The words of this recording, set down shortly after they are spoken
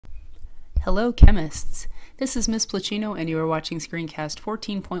Hello, chemists. This is Ms. Placino, and you are watching Screencast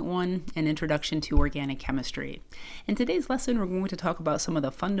 14.1, An Introduction to Organic Chemistry. In today's lesson, we're going to talk about some of the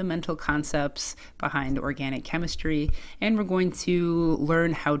fundamental concepts behind organic chemistry, and we're going to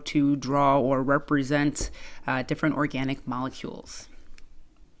learn how to draw or represent different organic molecules.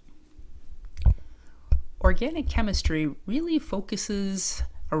 Organic chemistry really focuses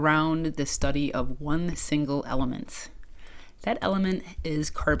around the study of one single element. That element is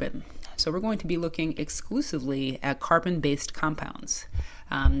carbon. So we're going to be looking exclusively at carbon-based compounds.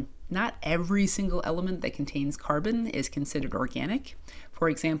 Not every single element that contains carbon is considered organic. For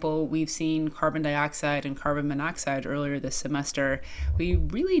example, we've seen carbon dioxide and carbon monoxide earlier this semester. We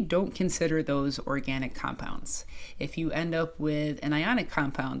really don't consider those organic compounds. If you end up with an ionic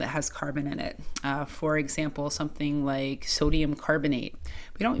compound that has carbon in it, for example, something like sodium carbonate,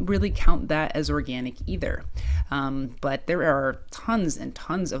 we don't really count that as organic either. But there are tons and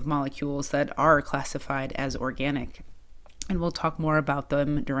tons of molecules that are classified as organic, and we'll talk more about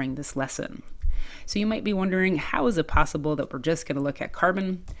them during this lesson. So you might be wondering, how is it possible that we're just going to look at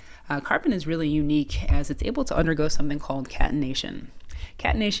carbon? Carbon is really unique as it's able to undergo something called catenation.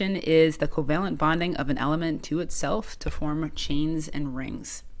 Catenation is the covalent bonding of an element to itself to form chains and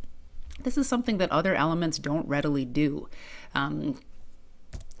rings. This is something that other elements don't readily do.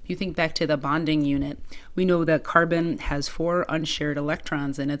 If you think back to the bonding unit, we know that carbon has 4 unshared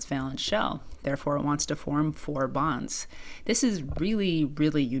electrons in its valence shell. Therefore, it wants to form 4 bonds. This is really,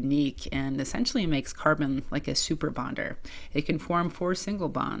 really unique and essentially makes carbon like a super bonder. It can form 4 single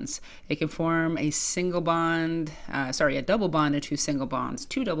bonds. It can form a double bond and 2 single bonds,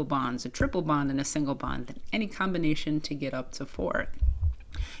 2 double bonds, a triple bond, and a single bond, any combination to get up to 4.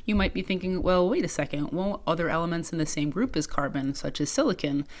 You might be thinking, well, wait a second, won't other elements in the same group as carbon, such as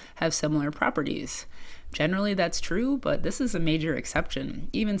silicon, have similar properties? Generally, that's true, but this is a major exception.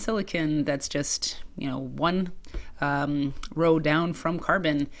 Even silicon that's just, one row down from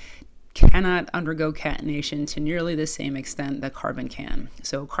carbon cannot undergo catenation to nearly the same extent that carbon can.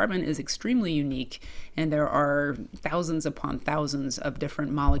 So carbon is extremely unique, and there are thousands upon thousands of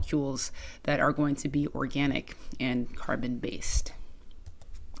different molecules that are going to be organic and carbon-based.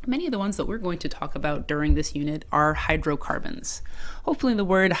 Many of the ones that we're going to talk about during this unit are hydrocarbons. Hopefully in the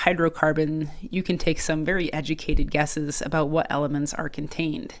word hydrocarbon, you can take some very educated guesses about what elements are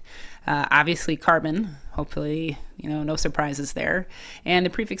contained. Obviously carbon, hopefully, no surprises there. And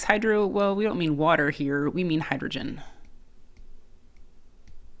the prefix hydro, well, we don't mean water here, we mean hydrogen.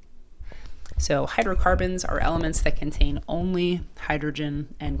 So hydrocarbons are elements that contain only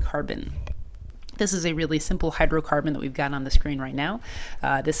hydrogen and carbon. This is a really simple hydrocarbon that we've got on the screen right now.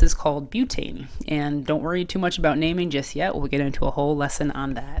 This is called butane, and don't worry too much about naming just yet. We'll get into a whole lesson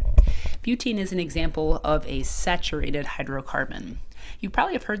on that. Butane is an example of a saturated hydrocarbon. You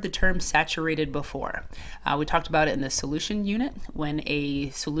probably have heard the term saturated before. We talked about it in the solution unit. When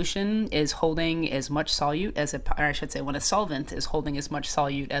a solution is holding as much solute as when a solvent is holding as much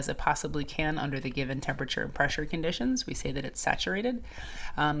solute as it possibly can under the given temperature and pressure conditions, we say that it's saturated.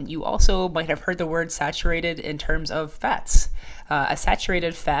 You also might have heard the word saturated in terms of fats. A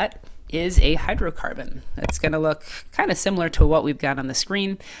saturated fat is a hydrocarbon. It's going to look kind of similar to what we've got on the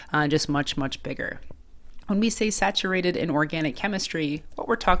screen, just much, much bigger. When we say saturated in organic chemistry, what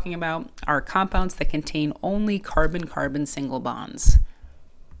we're talking about are compounds that contain only carbon-carbon single bonds.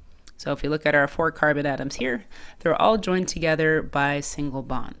 So if you look at our 4 carbon atoms here, they're all joined together by single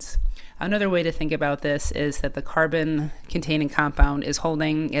bonds. Another way to think about this is that the carbon-containing compound is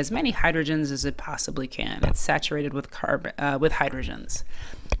holding as many hydrogens as it possibly can. It's saturated with hydrogens.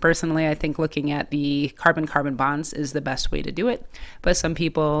 Personally, I think looking at the carbon-carbon bonds is the best way to do it, but some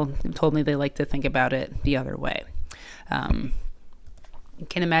people have told me they like to think about it the other way. You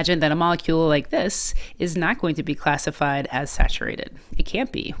can imagine that a molecule like this is not going to be classified as saturated. It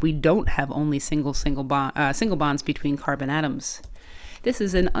can't be. We don't have only single bonds between carbon atoms. This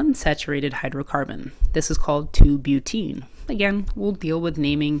is an unsaturated hydrocarbon. This is called 2-butene. Again, we'll deal with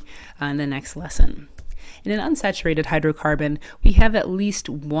naming in the next lesson. In an unsaturated hydrocarbon, we have at least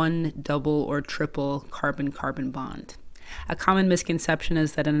 1 double or triple carbon-carbon bond. A common misconception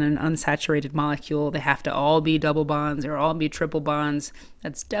is that in an unsaturated molecule, they have to all be double bonds or all be triple bonds.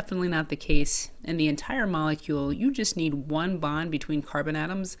 That's definitely not the case. In the entire molecule, you just need 1 bond between carbon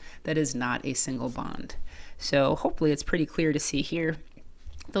atoms that is not a single bond. So hopefully it's pretty clear to see here.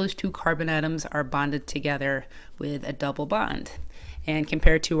 Those 2 carbon atoms are bonded together with a double bond. And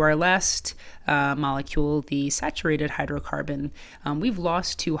compared to our last molecule, the saturated hydrocarbon, we've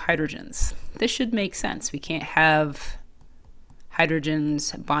lost 2 hydrogens. This should make sense. We can't have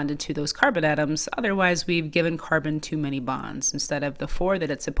hydrogens bonded to those carbon atoms. Otherwise, we've given carbon too many bonds. Instead of the 4 that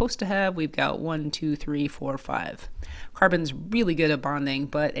it's supposed to have, we've got 1, 2, 3, 4, 5. Carbon's really good at bonding,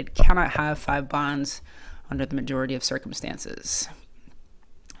 but it cannot have 5 bonds under the majority of circumstances.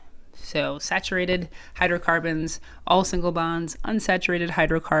 So saturated hydrocarbons, all single bonds. Unsaturated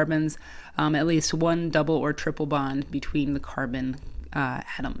hydrocarbons, at least 1 double or triple bond between the carbon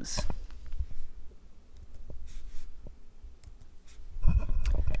atoms.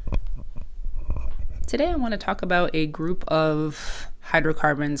 Today I want to talk about a group of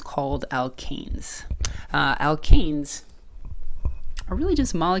hydrocarbons called alkanes. Alkanes are really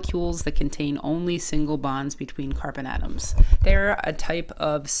just molecules that contain only single bonds between carbon atoms. They're a type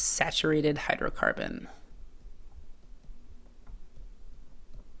of saturated hydrocarbon.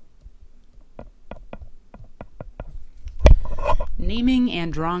 Naming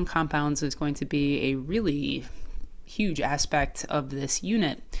and drawing compounds is going to be a really huge aspect of this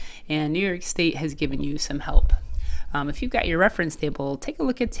unit, and New York State has given you some help. If you've got your reference table, take a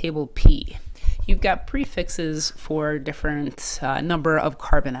look at table P. You've got prefixes for different number of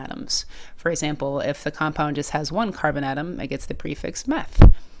carbon atoms. For example, if the compound just has 1 carbon atom, it gets the prefix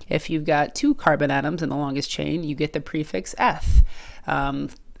meth. If you've got 2 carbon atoms in the longest chain, you get the prefix eth.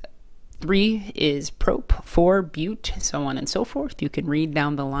 3 is prop, 4 bute, so on and so forth. You can read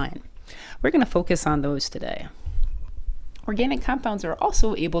down the line. We're going to focus on those today. Organic compounds are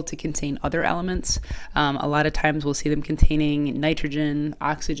also able to contain other elements. A lot of times we'll see them containing nitrogen,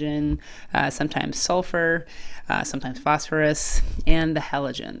 oxygen, sometimes sulfur, sometimes phosphorus, and the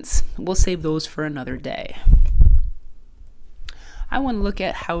halogens. We'll save those for another day. I want to look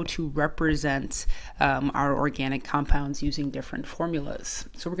at how to represent our organic compounds using different formulas.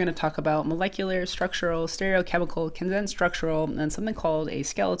 So we're going to talk about molecular, structural, stereochemical, condensed structural, and something called a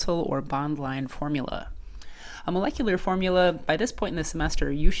skeletal or bond line formula. A molecular formula, by this point in the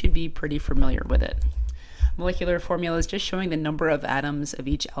semester, you should be pretty familiar with it. Molecular formula is just showing the number of atoms of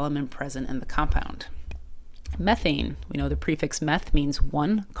each element present in the compound. Methane, we know the prefix meth means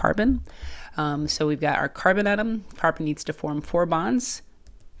 1 carbon. So we've got our carbon atom. Carbon needs to form 4 bonds.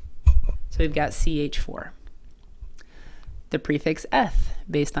 So we've got CH4. The prefix eth,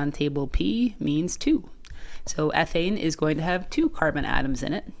 based on table P, means 2. So ethane is going to have 2 carbon atoms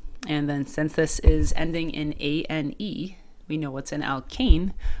in it. And then since this is ending in ANE, we know it's an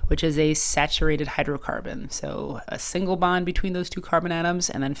alkane, which is a saturated hydrocarbon. So a single bond between those 2 carbon atoms,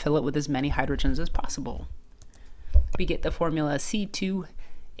 and then fill it with as many hydrogens as possible. We get the formula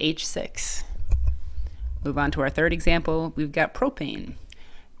C2H6. Move on to our third example. We've got propane.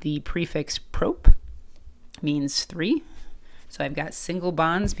 The prefix prop means 3. So I've got single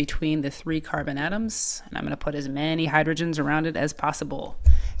bonds between the 3 carbon atoms, and I'm going to put as many hydrogens around it as possible.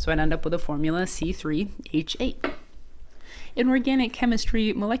 So I'd end up with a formula C3H8. In organic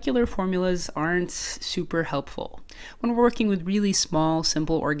chemistry, molecular formulas aren't super helpful. When we're working with really small,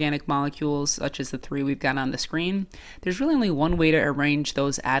 simple organic molecules, such as the 3 we've got on the screen, there's really only one way to arrange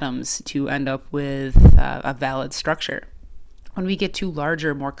those atoms to end up with a valid structure. When we get to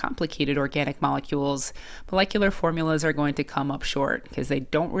larger, more complicated organic molecules, molecular formulas are going to come up short because they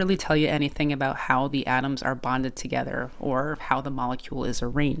don't really tell you anything about how the atoms are bonded together or how the molecule is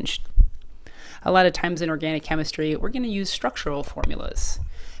arranged. A lot of times in organic chemistry, we're going to use structural formulas.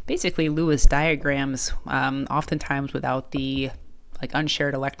 Basically Lewis diagrams, oftentimes without the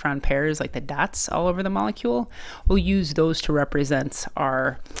unshared electron pairs, like the dots all over the molecule. We'll use those to represent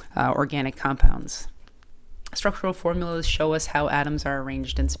our organic compounds. Structural formulas show us how atoms are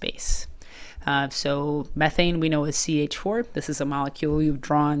arranged in space. So methane we know is CH4. This is a molecule you've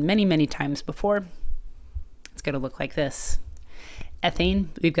drawn many, many times before. It's going to look like this. Ethane,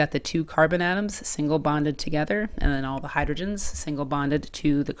 we've got the 2 carbon atoms single bonded together, and then all the hydrogens single bonded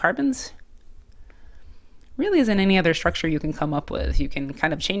to the carbons. Really isn't any other structure you can come up with. You can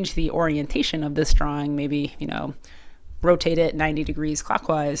kind of change the orientation of this drawing, maybe, rotate it 90 degrees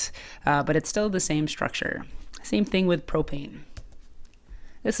clockwise, but it's still the same structure. Same thing with propane.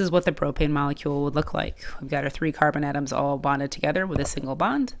 This is what the propane molecule would look like. We've got our 3 carbon atoms all bonded together with a single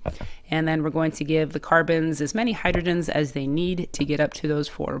bond, and then we're going to give the carbons as many hydrogens as they need to get up to those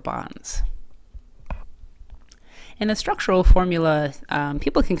 4 bonds. In a structural formula,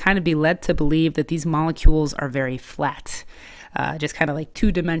 people can kind of be led to believe that these molecules are very flat, just kind of like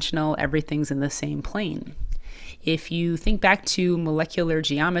 2-dimensional, everything's in the same plane. If you think back to molecular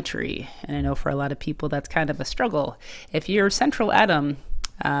geometry, and I know for a lot of people that's kind of a struggle, if your central atom,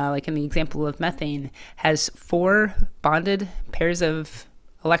 like in the example of methane, has 4 bonded pairs of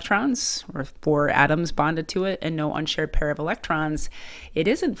electrons, or 4 atoms bonded to it, and no unshared pair of electrons, it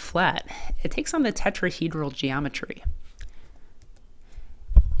isn't flat. It takes on the tetrahedral geometry.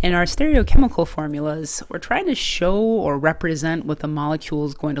 In our stereochemical formulas, we're trying to show or represent what the molecule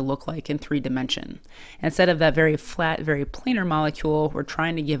is going to look like in 3 dimensions. Instead of that very flat, very planar molecule, we're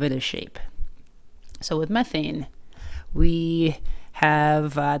trying to give it a shape. So with methane, we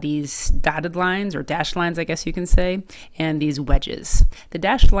have these dotted lines, or dashed lines, I guess you can say, and these wedges. The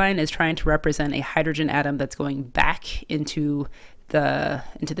dashed line is trying to represent a hydrogen atom that's going back into the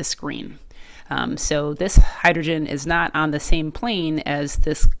screen. So this hydrogen is not on the same plane as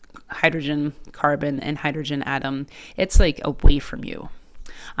this hydrogen, carbon, and hydrogen atom. It's like away from you.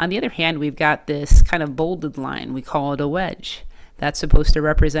 On the other hand, we've got this kind of bolded line. We call it a wedge. That's supposed to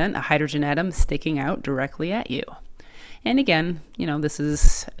represent a hydrogen atom sticking out directly at you. And again, this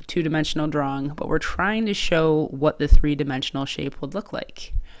is a 2-dimensional drawing, but we're trying to show what the 3-dimensional shape would look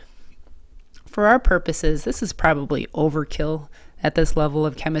like. For our purposes, this is probably overkill at this level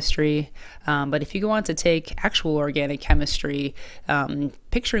of chemistry, but if you go on to take actual organic chemistry,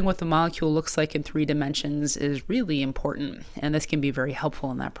 picturing what the molecule looks like in 3 dimensions is really important, and this can be very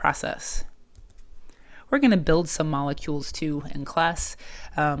helpful in that process. We're going to build some molecules too in class,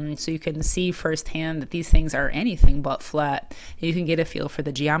 so you can see firsthand that these things are anything but flat. You can get a feel for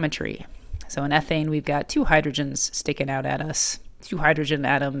the geometry. So in ethane, we've got 2 hydrogens sticking out at us, 2 hydrogen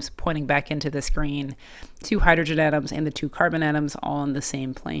atoms pointing back into the screen, 2 hydrogen atoms and the 2 carbon atoms all on the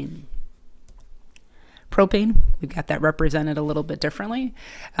same plane. Propane, we've got that represented a little bit differently.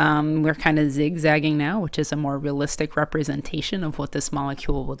 We're kind of zigzagging now, which is a more realistic representation of what this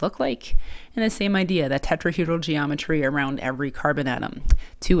molecule would look like. And the same idea, that tetrahedral geometry around every carbon atom.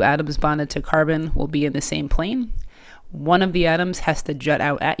 2 atoms bonded to carbon will be in the same plane. One of the atoms has to jut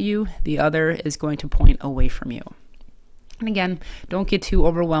out at you, the other is going to point away from you. And again, don't get too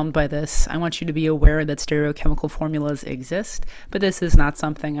overwhelmed by this. I want you to be aware that stereochemical formulas exist, but this is not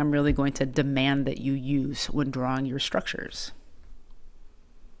something I'm really going to demand that you use when drawing your structures.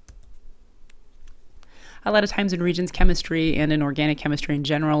 A lot of times in Regents chemistry and in organic chemistry in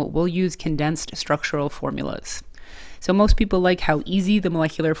general, we'll use condensed structural formulas. So most people like how easy the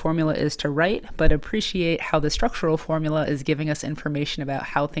molecular formula is to write, but appreciate how the structural formula is giving us information about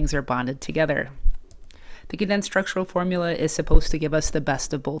how things are bonded together. The condensed structural formula is supposed to give us the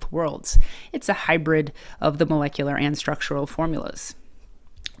best of both worlds. It's a hybrid of the molecular and structural formulas.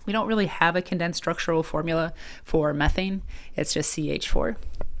 We don't really have a condensed structural formula for methane. It's just CH4.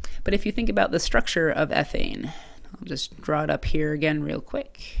 But if you think about the structure of ethane, I'll just draw it up here again real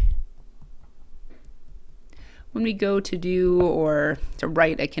quick. When we go to do or to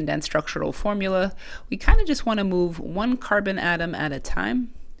write a condensed structural formula, we kind of just want to move 1 carbon atom at a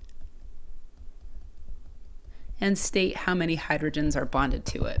time and state how many hydrogens are bonded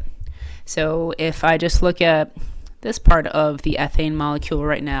to it. So if I just look at this part of the ethane molecule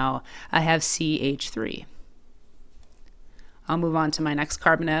right now, I have CH3. I'll move on to my next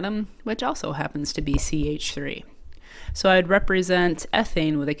carbon atom, which also happens to be CH3. So I'd represent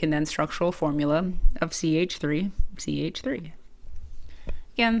ethane with a condensed structural formula of CH3, CH3.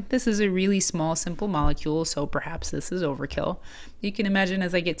 Again, this is a really small, simple molecule, so perhaps this is overkill. You can imagine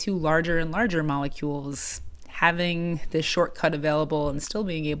as I get to larger and larger molecules, having this shortcut available and still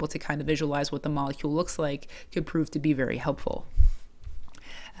being able to kind of visualize what the molecule looks like could prove to be very helpful.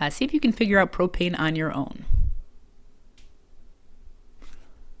 See if you can figure out propane on your own.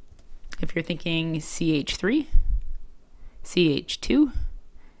 If you're thinking CH3, CH2,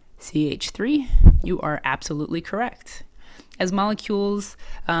 CH3, you are absolutely correct. As molecules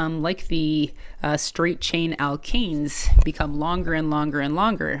like the straight chain alkanes become longer and longer and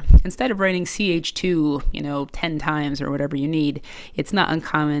longer, instead of writing CH2, 10 times or whatever you need, it's not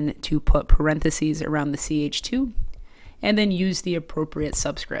uncommon to put parentheses around the CH2 and then use the appropriate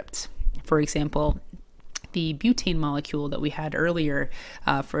subscripts. For example, the butane molecule that we had earlier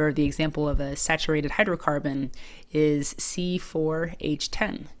for the example of a saturated hydrocarbon is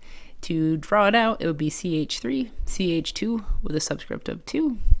C4H10. To draw it out, it would be CH3, CH2 with a subscript of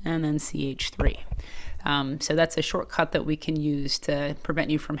 2, and then CH3. So that's a shortcut that we can use to prevent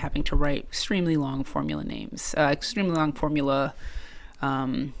you from having to write extremely long formula names. Extremely long formula,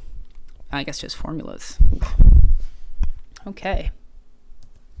 I guess just formulas. Okay.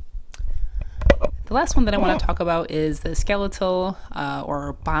 The last one that I want to talk about is the skeletal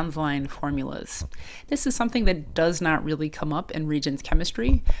or bond line formulas. This is something that does not really come up in Regents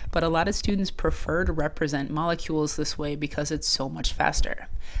chemistry, but a lot of students prefer to represent molecules this way because it's so much faster.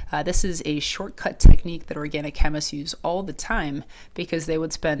 This is a shortcut technique that organic chemists use all the time because they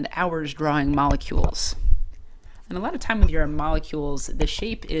would spend hours drawing molecules. And a lot of time with your molecules, the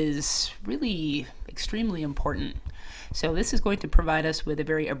shape is really extremely important. So this is going to provide us with a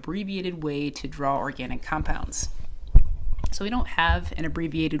very abbreviated way to draw organic compounds. So we don't have an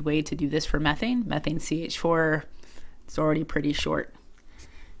abbreviated way to do this for methane. Methane CH4, it's already pretty short.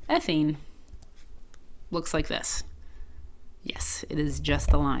 Ethane looks like this. Yes, it is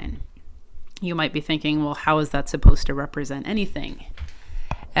just a line. You might be thinking, well, how is that supposed to represent anything?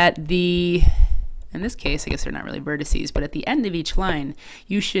 In this case, I guess they're not really vertices, but at the end of each line,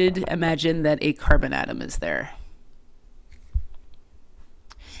 you should imagine that a carbon atom is there.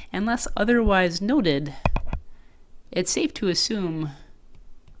 Unless otherwise noted, it's safe to assume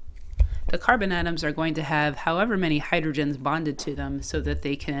the carbon atoms are going to have however many hydrogens bonded to them so that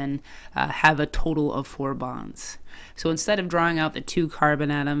they can have a total of 4 bonds. So instead of drawing out the 2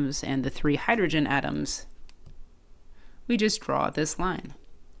 carbon atoms and the 3 hydrogen atoms, we just draw this line.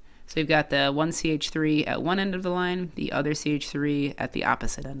 So we've got the one CH3 at one end of the line, the other CH3 at the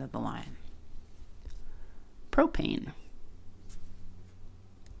opposite end of the line. Propane.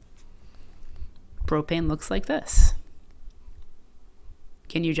 Propane looks like this.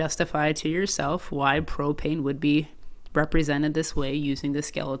 Can you justify to yourself why propane would be represented this way using the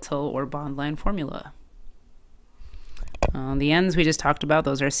skeletal or bond line formula? The ends we just talked about,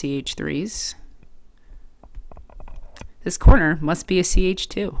 those are CH3s. This corner must be a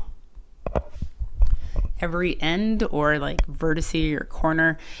CH2. Every end or like vertice or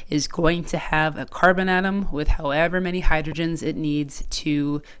corner is going to have a carbon atom with however many hydrogens it needs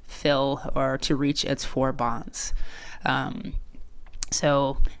to fill or to reach its 4 bonds.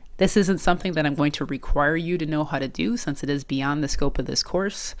 So this isn't something that I'm going to require you to know how to do since it is beyond the scope of this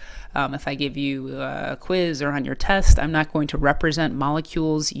course. If I give you a quiz or on your test, I'm not going to represent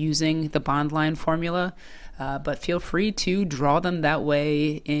molecules using the bond line formula. But feel free to draw them that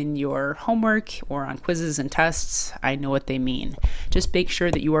way in your homework or on quizzes and tests. I know what they mean. Just make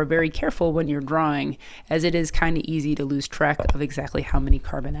sure that you are very careful when you're drawing, as it is kind of easy to lose track of exactly how many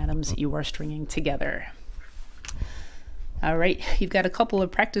carbon atoms you are stringing together. All right, you've got a couple of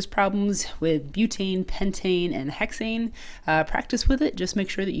practice problems with butane, pentane, and hexane. Practice with it. Just make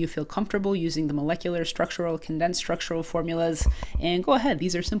sure that you feel comfortable using the molecular, structural, condensed structural formulas. And go ahead,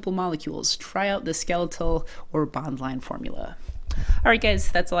 these are simple molecules. Try out the skeletal or bond line formula. All right,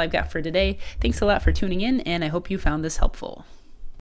 guys, that's all I've got for today. Thanks a lot for tuning in, and I hope you found this helpful.